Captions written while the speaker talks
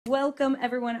Welcome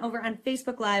everyone over on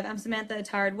Facebook Live. I'm Samantha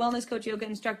Attard, wellness coach, yoga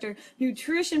instructor,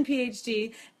 nutrition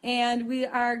PhD, and we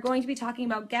are going to be talking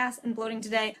about gas and bloating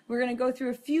today. We're going to go through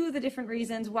a few of the different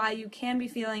reasons why you can be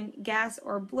feeling gas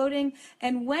or bloating,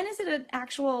 and when is it an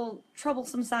actual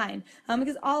troublesome sign?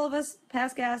 Because all of us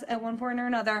pass gas at one point or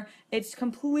another. It's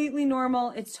completely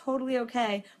normal. It's totally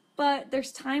okay. But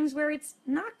there's times where it's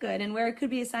not good and where it could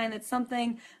be a sign that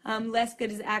something less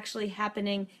good is actually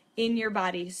happening in your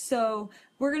body. So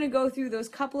we're going to go through those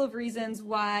couple of reasons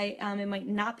why it might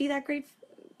not be that great,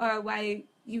 why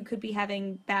you could be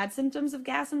having bad symptoms of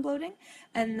gas and bloating,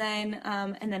 and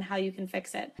then how you can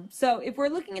fix it. So if we're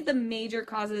looking at the major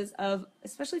causes of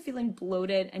especially feeling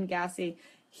bloated and gassy,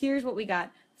 here's what we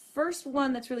got. First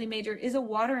one that's really major is a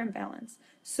water imbalance.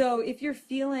 So if you're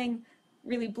feeling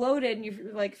really bloated and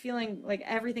you're like feeling like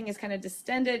everything is kind of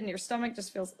distended and your stomach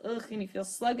just feels ugh and you feel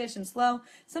sluggish and slow,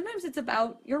 sometimes it's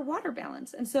about your water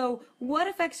balance. And so what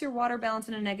affects your water balance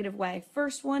in a negative way?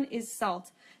 First one is salt.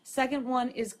 Second one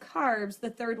is carbs. The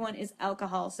third one is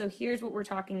alcohol. So here's what we're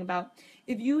talking about.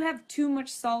 If you have too much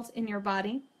salt in your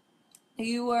body,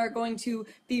 you are going to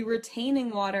be retaining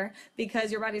water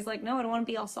because your body's like, no, I don't want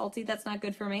to be all salty. That's not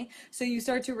good for me. So you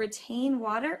start to retain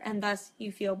water and thus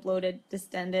you feel bloated,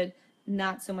 distended,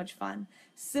 not so much fun.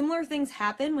 Similar things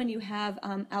happen when you have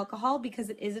alcohol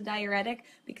because it is a diuretic,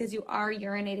 because you are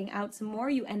urinating out some more,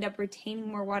 you end up retaining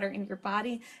more water in your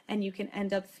body and you can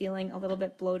end up feeling a little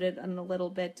bit bloated and a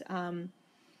little bit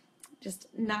just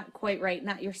not quite right,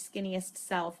 not your skinniest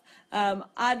self.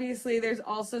 Obviously, there's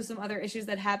also some other issues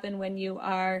that happen when you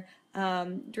are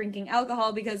drinking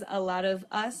alcohol, because a lot of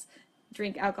us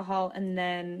drink alcohol and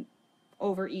then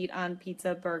overeat on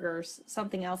pizza, burgers,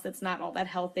 something else that's not all that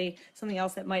healthy, something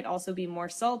else that might also be more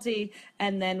salty,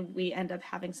 and then we end up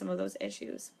having some of those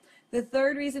issues. The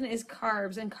third reason is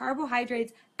carbs, and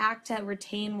carbohydrates act to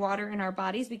retain water in our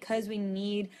bodies because we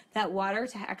need that water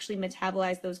to actually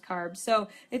metabolize those carbs. So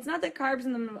it's not that carbs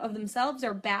in them of themselves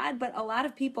are bad, but a lot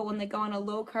of people, when they go on a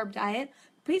low carb diet,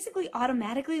 basically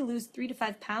automatically lose 3 to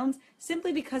 5 pounds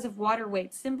simply because of water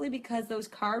weight, simply because those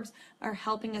carbs are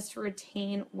helping us to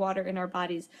retain water in our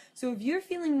bodies. So if you're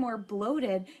feeling more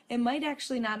bloated, it might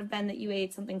actually not have been that you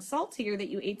ate something salty or that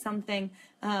you ate something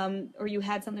or you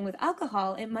had something with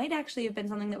alcohol. It might actually have been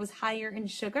something that was higher in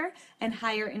sugar and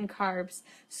higher in carbs.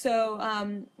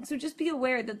 So just be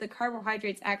aware that the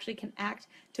carbohydrates actually can act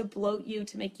to bloat you,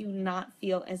 to make you not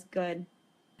feel as good.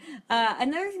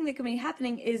 Another thing that can be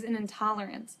happening is an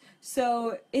intolerance.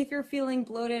 So if you're feeling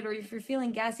bloated or if you're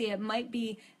feeling gassy, it might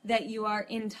be that you are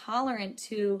intolerant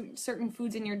to certain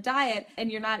foods in your diet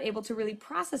and you're not able to really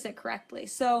process it correctly.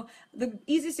 So the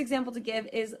easiest example to give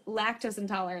is lactose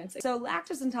intolerance. So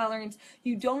lactose intolerance,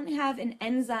 you don't have an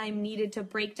enzyme needed to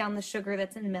break down the sugar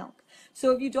that's in milk.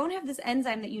 So if you don't have this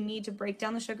enzyme that you need to break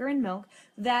down the sugar in milk,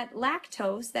 that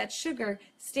lactose, that sugar,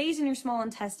 stays in your small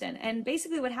intestine. And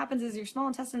basically what happens is your small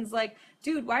intestine's like,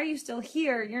 dude, why are you still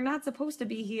here? You're not supposed to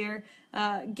be here.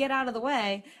 Get out of the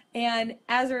way. And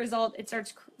as a result, it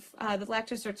starts, the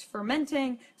lactose starts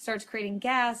fermenting, starts creating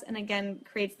gas, and again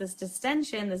creates this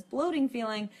distension, this bloating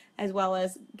feeling, as well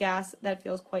as gas that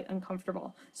feels quite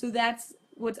uncomfortable. So that's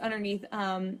what's underneath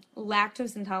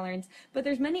lactose intolerance, but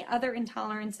there's many other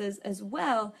intolerances as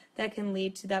well that can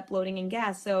lead to that bloating and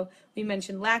gas. So we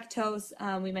mentioned lactose,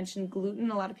 we mentioned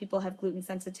gluten. A lot of people have gluten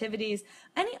sensitivities.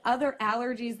 Any other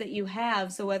allergies that you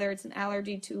have, so whether it's an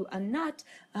allergy to a nut,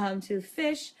 to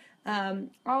fish,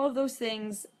 all of those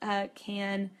things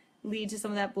can lead to some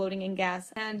of that bloating and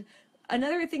gas. And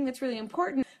another thing that's really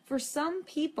important, for some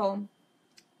people,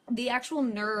 the actual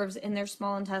nerves in their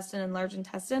small intestine and large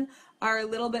intestine are a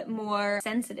little bit more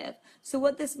sensitive. So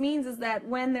what this means is that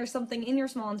when there's something in your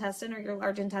small intestine or your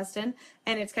large intestine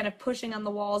and it's kind of pushing on the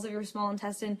walls of your small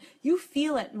intestine, you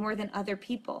feel it more than other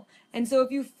people. And so if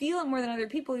you feel it more than other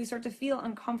people, you start to feel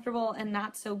uncomfortable and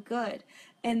not so good.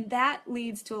 And that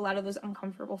leads to a lot of those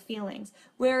uncomfortable feelings.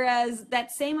 Whereas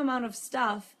that same amount of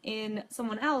stuff in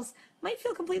someone else might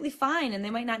feel completely fine and they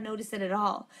might not notice it at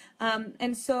all.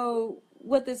 And so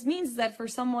what this means is that for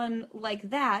someone like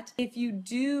that, if you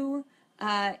do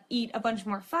eat a bunch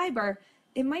more fiber,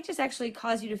 it might just actually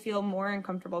cause you to feel more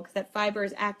uncomfortable because that fiber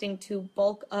is acting to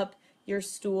bulk up your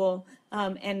stool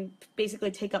and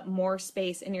basically take up more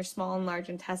space in your small and large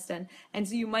intestine. And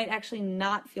so you might actually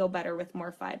not feel better with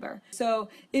more fiber. So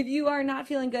if you are not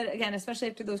feeling good, again, especially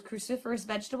after those cruciferous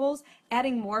vegetables,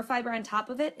 adding more fiber on top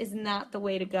of it is not the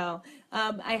way to go.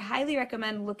 I highly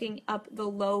recommend looking up the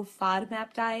low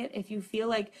FODMAP diet if you feel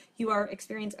like you are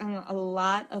experiencing a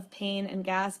lot of pain and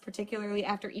gas, particularly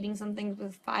after eating some things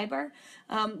with fiber.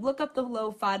 Look up the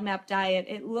low FODMAP diet.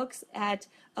 It looks at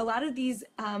a lot of these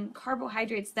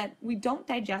carbohydrates that we don't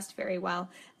digest very well.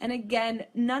 And again,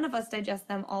 none of us digest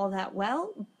them all that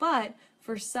well, but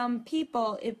for some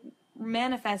people, it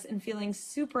manifests in feeling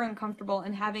super uncomfortable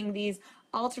and having these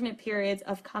alternate periods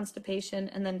of constipation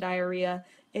and then diarrhea.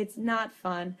 It's not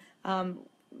fun.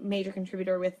 Major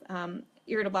contributor with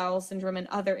irritable bowel syndrome and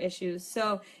other issues.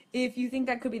 So if you think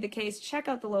that could be the case, check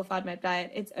out the low FODMAP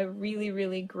diet. It's a really,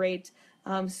 really great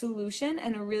solution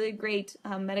and a really great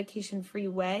medication-free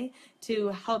way to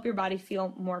help your body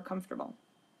feel more comfortable.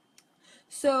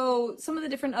 So some of the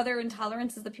different other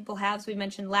intolerances that people have, so we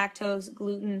mentioned lactose,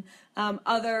 gluten,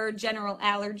 other general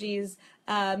allergies.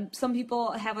 Some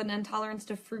people have an intolerance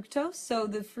to fructose, so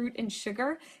the fruit and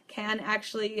sugar can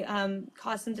actually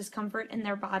cause some discomfort in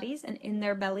their bodies and in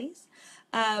their bellies.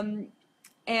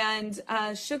 And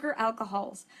sugar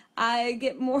alcohols. I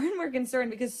get more and more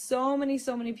concerned because so many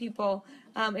people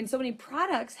and so many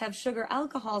products have sugar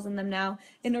alcohols in them now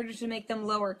in order to make them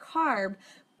lower carb,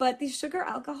 but these sugar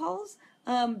alcohols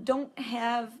don't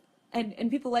have, and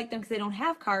people like them because they don't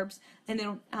have carbs and they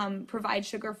don't provide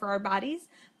sugar for our bodies,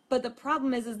 but the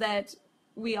problem is that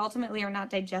we ultimately are not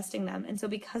digesting them. And so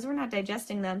because we're not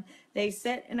digesting them, they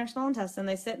sit in our small intestine,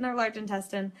 they sit in our large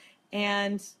intestine,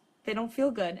 and they don't feel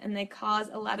good, and they cause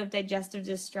a lot of digestive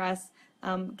distress,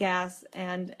 gas,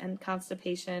 and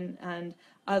constipation, and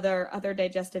other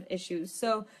digestive issues.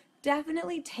 So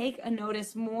definitely take a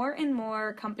notice. More and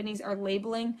more companies are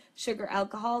labeling sugar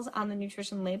alcohols on the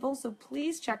nutrition label, so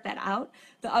please check that out.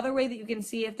 The other way that you can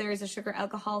see if there is a sugar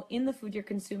alcohol in the food you're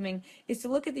consuming is to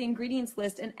look at the ingredients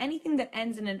list, and anything that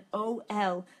ends in an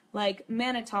OL, like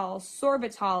mannitol,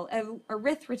 sorbitol,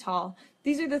 erythritol,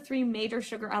 these are the 3 major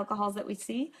sugar alcohols that we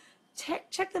see.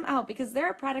 Check them out, because there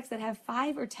are products that have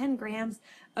 5 or 10 grams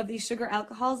of these sugar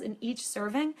alcohols in each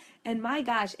serving, and my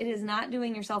gosh, it is not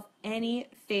doing yourself any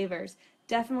favors.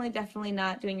 Definitely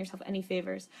not doing yourself any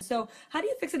favors. So how do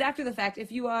you fix it after the fact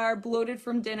if you are bloated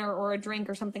from dinner or a drink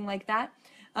or something like that?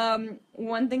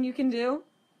 One thing you can do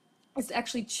is to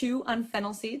actually chew on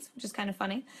fennel seeds, which is kind of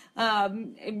funny.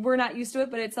 We're not used to it,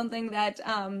 but it's something that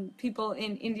people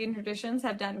in Indian traditions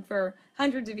have done for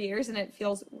hundreds of years, and it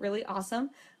feels really awesome.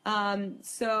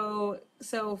 So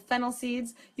fennel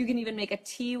seeds, you can even make a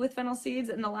tea with fennel seeds,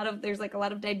 and there's a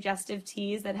lot of digestive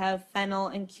teas that have fennel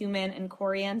and cumin and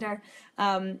coriander.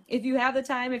 If you have the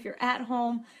time, if you're at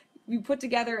home, you put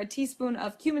together a teaspoon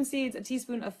of cumin seeds, a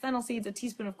teaspoon of fennel seeds, a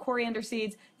teaspoon of coriander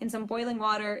seeds in some boiling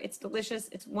water. It's delicious.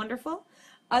 It's wonderful.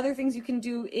 Other things you can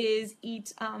do is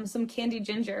eat some candied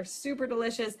ginger. Super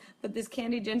delicious, but this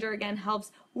candied ginger, again,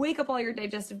 helps wake up all your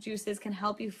digestive juices, can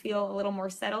help you feel a little more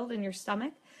settled in your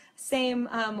stomach. Same,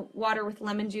 water with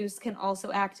lemon juice can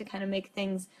also act to kind of make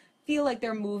things feel like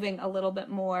they're moving a little bit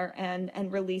more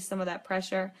and release some of that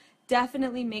pressure.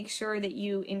 Definitely make sure that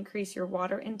you increase your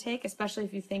water intake, especially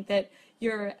if you think that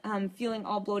you're feeling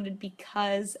all bloated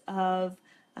because of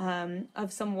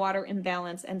some water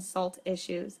imbalance and salt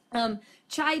issues.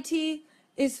 Chai tea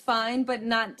is fine, but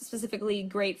not specifically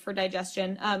great for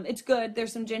digestion. It's good.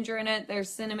 There's some ginger in it. There's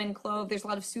cinnamon, clove. There's a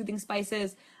lot of soothing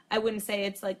spices. I wouldn't say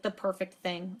it's like the perfect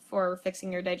thing for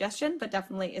fixing your digestion, but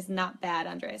definitely is not bad,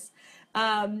 Andres.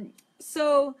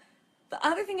 So the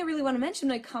other thing I really want to mention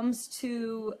when it comes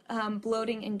to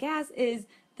bloating and gas is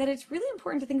that it's really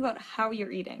important to think about how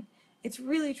you're eating. It's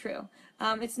really true.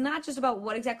 It's not just about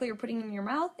what exactly you're putting in your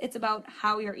mouth, it's about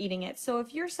how you're eating it. So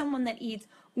if you're someone that eats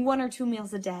 1 or 2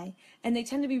 meals a day, and they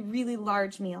tend to be really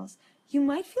large meals, you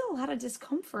might feel a lot of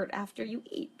discomfort after you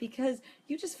eat because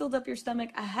you just filled up your stomach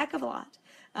a heck of a lot.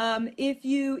 If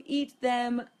you eat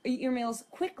your meals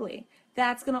quickly,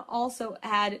 that's going to also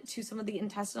add to some of the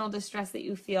intestinal distress that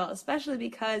you feel, especially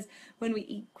because when we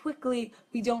eat quickly,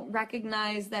 we don't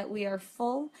recognize that we are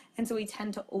full, and so we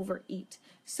tend to overeat.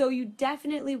 So you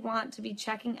definitely want to be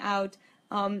checking out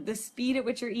the speed at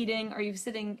which you're eating. Are you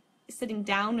sitting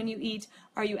down when you eat?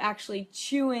 Are you actually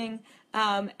chewing?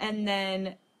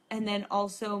 And then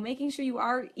also making sure you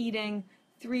are eating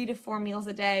 3 to 4 meals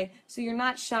a day, so you're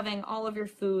not shoving all of your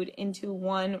food into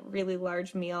one really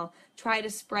large meal. Try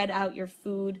to spread out your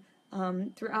food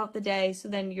throughout the day, so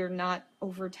then you're not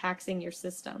overtaxing your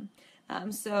system.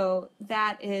 So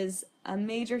that is a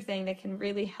major thing that can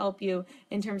really help you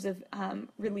in terms of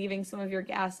relieving some of your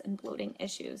gas and bloating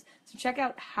issues. So check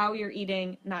out how you're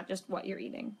eating, not just what you're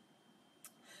eating.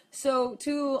 So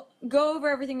to go over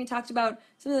everything we talked about,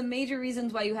 some of the major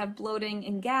reasons why you have bloating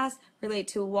and gas relate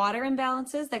to water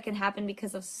imbalances that can happen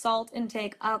because of salt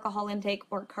intake, alcohol intake,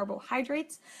 or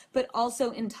carbohydrates, but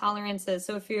also intolerances.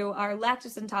 So if you are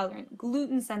lactose intolerant,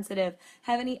 gluten sensitive,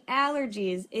 have any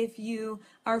allergies, if you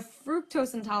are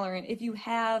fructose intolerant, if you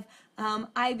have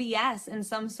IBS and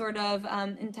some sort of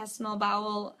intestinal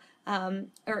bowel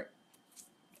or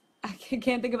I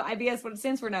can't think of IBS, what it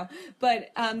stands for now, but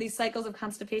these cycles of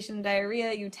constipation and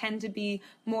diarrhea, you tend to be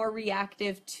more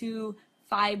reactive to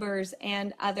fibers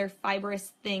and other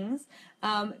fibrous things.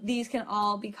 These can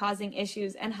all be causing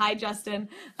issues. And hi, Justin.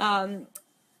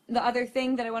 The other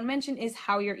thing that I want to mention is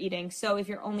how you're eating. So if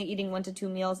you're only eating 1 to 2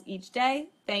 meals each day,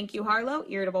 thank you, Harlow,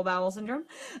 irritable bowel syndrome.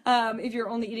 If you're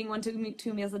only eating 1 to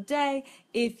 2 meals a day,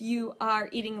 if you are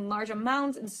eating in large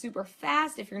amounts and super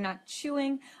fast, if you're not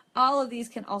chewing, all of these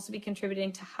can also be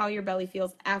contributing to how your belly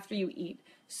feels after you eat.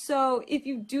 So if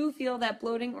you do feel that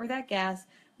bloating or that gas,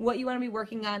 what you want to be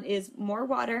working on is more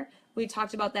water. We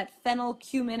talked about that fennel,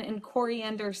 cumin, and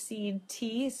coriander seed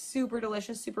tea. Super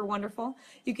delicious, super wonderful.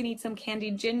 You can eat some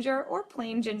candied ginger or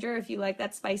plain ginger if you like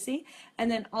that spicy. And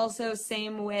then also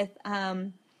same with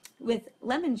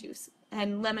lemon juice.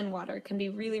 And lemon water can be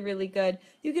really, really good.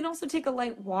 You can also take a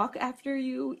light walk after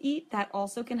you eat. That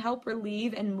also can help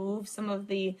relieve and move some of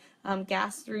the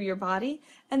gas through your body.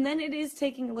 And then it is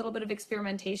taking a little bit of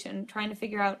experimentation, trying to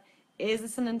figure out, is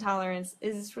this an intolerance?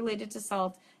 Is this related to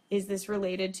salt? Is this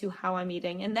related to how I'm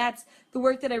eating? And that's the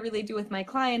work that I really do with my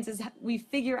clients, is we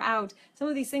figure out some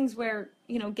of these things where,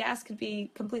 you know, gas could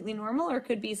be completely normal or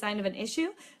could be a sign of an issue.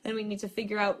 And we need to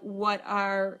figure out what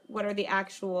are the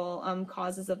actual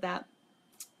causes of that.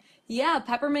 Yeah,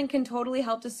 peppermint can totally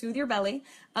help to soothe your belly.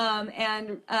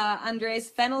 Andres,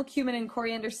 fennel, cumin, and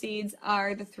coriander seeds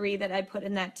are the 3 that I put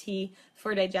in that tea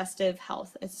for digestive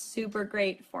health. It's super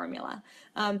great formula.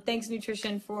 Thanks,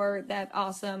 Nutrition, for that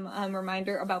awesome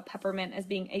reminder about peppermint as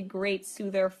being a great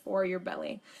soother for your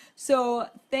belly. So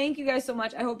thank you guys so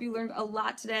much. I hope you learned a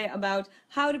lot today about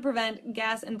how to prevent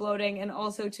gas and bloating and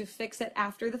also to fix it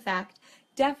after the fact.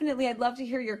 Definitely, I'd love to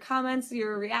hear your comments,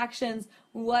 your reactions,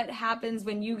 what happens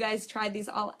when you guys try these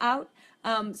all out.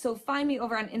 So find me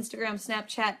over on Instagram,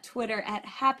 Snapchat, Twitter at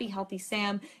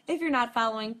HappyHealthySam. If you're not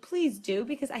following, please do,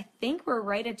 because I think we're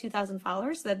right at 2,000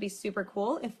 followers, so that'd be super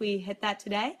cool if we hit that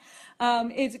today.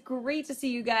 It's great to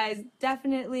see you guys.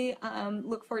 Definitely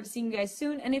look forward to seeing you guys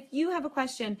soon. And if you have a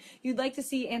question you'd like to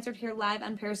see answered here live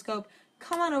on Periscope,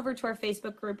 come on over to our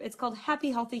Facebook group. It's called Happy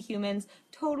Healthy Humans.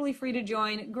 Totally free to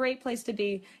join. Great place to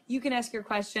be. You can ask your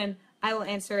question. I will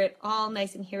answer it all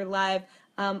nice and here live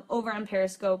over on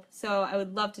Periscope. So I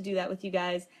would love to do that with you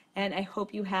guys. And I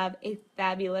hope you have a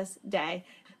fabulous day.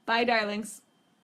 Bye, darlings.